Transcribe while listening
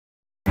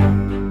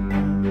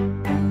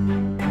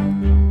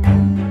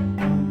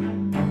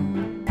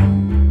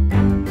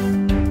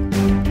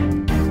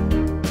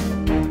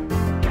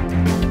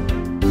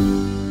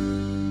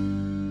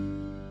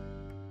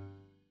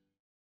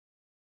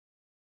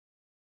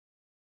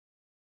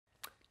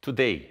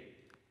Today,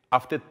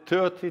 after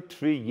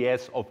 33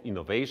 years of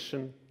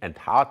innovation and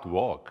hard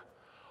work,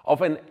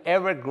 of an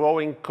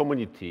ever-growing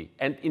community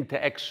and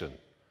interaction,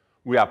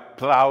 we are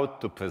proud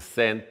to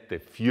present the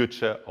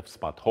future of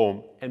smart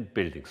home and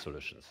building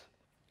solutions.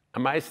 A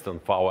milestone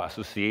for our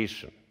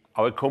association,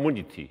 our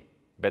community,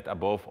 but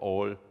above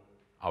all,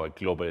 our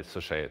global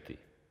society.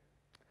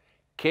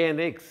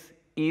 KNX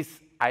is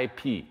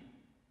IP.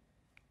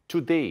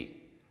 Today,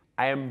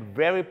 I am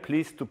very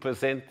pleased to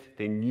present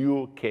the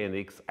new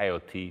KNX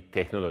IoT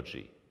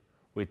technology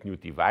with new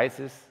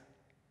devices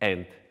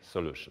and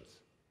solutions.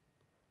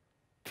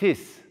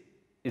 This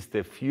is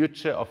the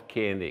future of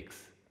KNX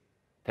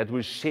that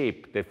will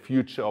shape the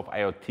future of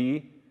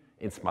IoT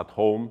in smart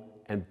home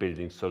and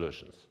building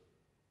solutions.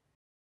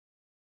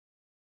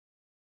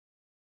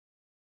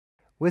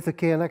 With the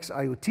KNX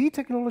IoT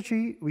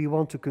technology, we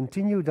want to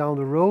continue down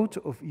the road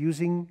of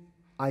using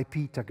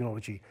IP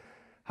technology.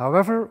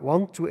 However,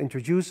 want to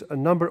introduce a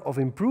number of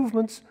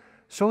improvements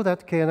so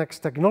that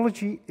KNX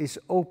technology is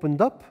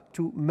opened up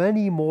to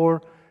many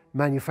more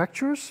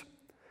manufacturers,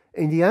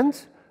 in the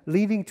end,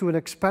 leading to an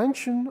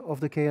expansion of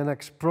the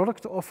KNX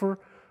product offer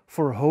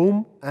for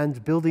home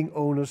and building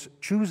owners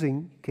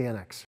choosing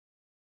KNX.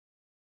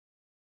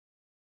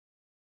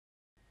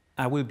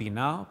 I will be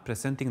now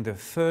presenting the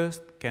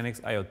first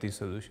KNX IoT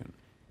solution.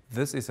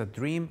 This is a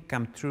dream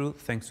come true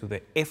thanks to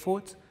the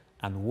efforts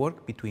and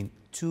work between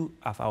two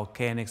of our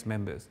KNX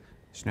members,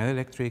 Schneider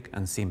Electric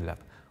and SIMLab,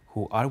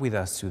 who are with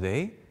us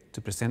today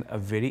to present a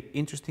very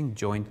interesting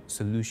joint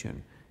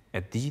solution,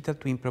 a digital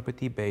twin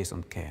property based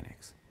on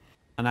KNX.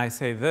 And I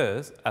say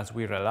this as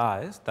we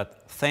realize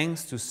that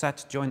thanks to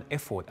such joint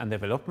effort and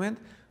development,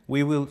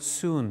 we will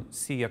soon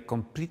see a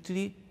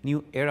completely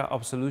new era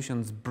of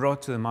solutions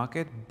brought to the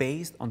market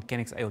based on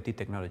KNX IoT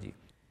technology.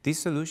 These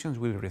solutions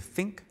will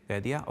rethink the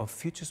idea of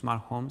future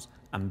smart homes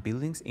and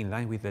buildings in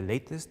line with the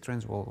latest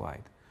trends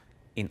worldwide,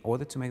 in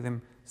order to make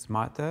them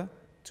smarter,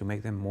 to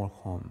make them more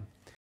home.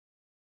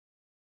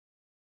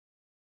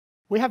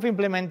 We have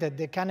implemented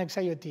the KNX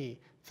IoT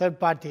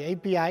third-party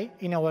API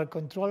in our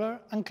controller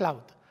and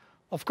cloud.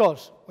 Of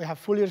course, we have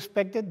fully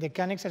respected the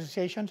KNX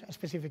Association's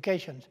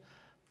specifications,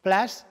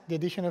 plus the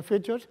additional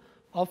features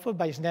offered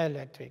by Schneider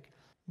Electric.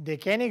 The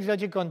KNX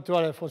Logic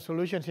Controller for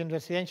solutions in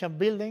residential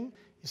building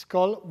is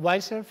called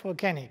Wiser for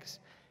KNX,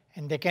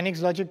 and the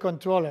KNX Logic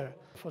Controller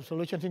for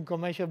solutions in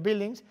commercial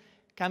buildings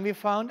can be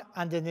found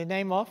under the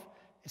name of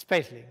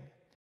SpaceLink.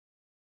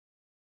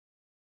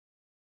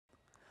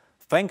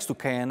 Thanks to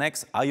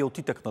KNX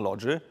IoT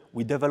technology,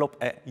 we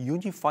developed a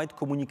unified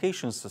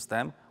communication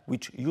system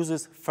which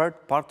uses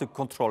third-party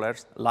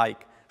controllers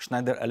like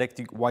Schneider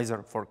Electric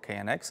Wiser for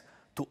KNX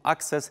to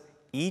access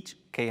each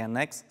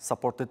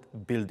KNX-supported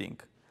building.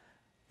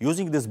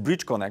 Using this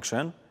bridge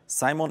connection,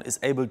 Simon is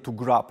able to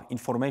grab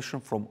information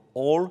from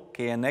all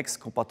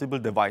KNX-compatible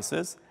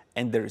devices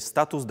and their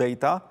status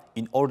data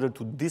in order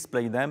to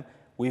display them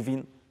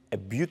within a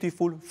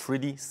beautiful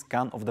 3D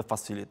scan of the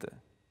facility.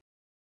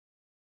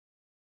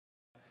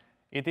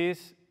 It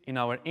is in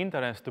our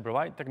interest to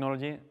provide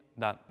technology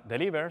that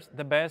delivers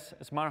the best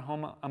smart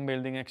home and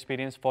building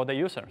experience for the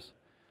users,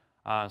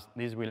 as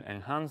this will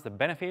enhance the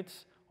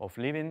benefits of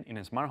living in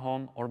a smart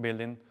home or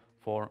building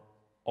for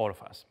all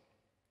of us.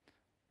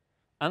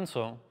 And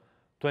so,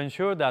 to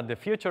ensure that the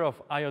future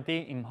of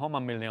IoT in home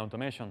and building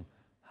automation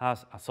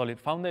has a solid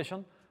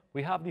foundation,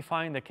 we have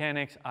defined the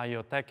KNX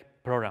IoT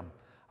program,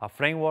 a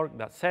framework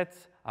that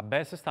sets a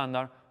best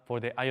standard for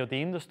the IoT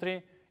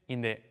industry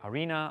in the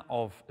arena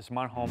of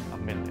smart home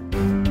and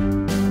building.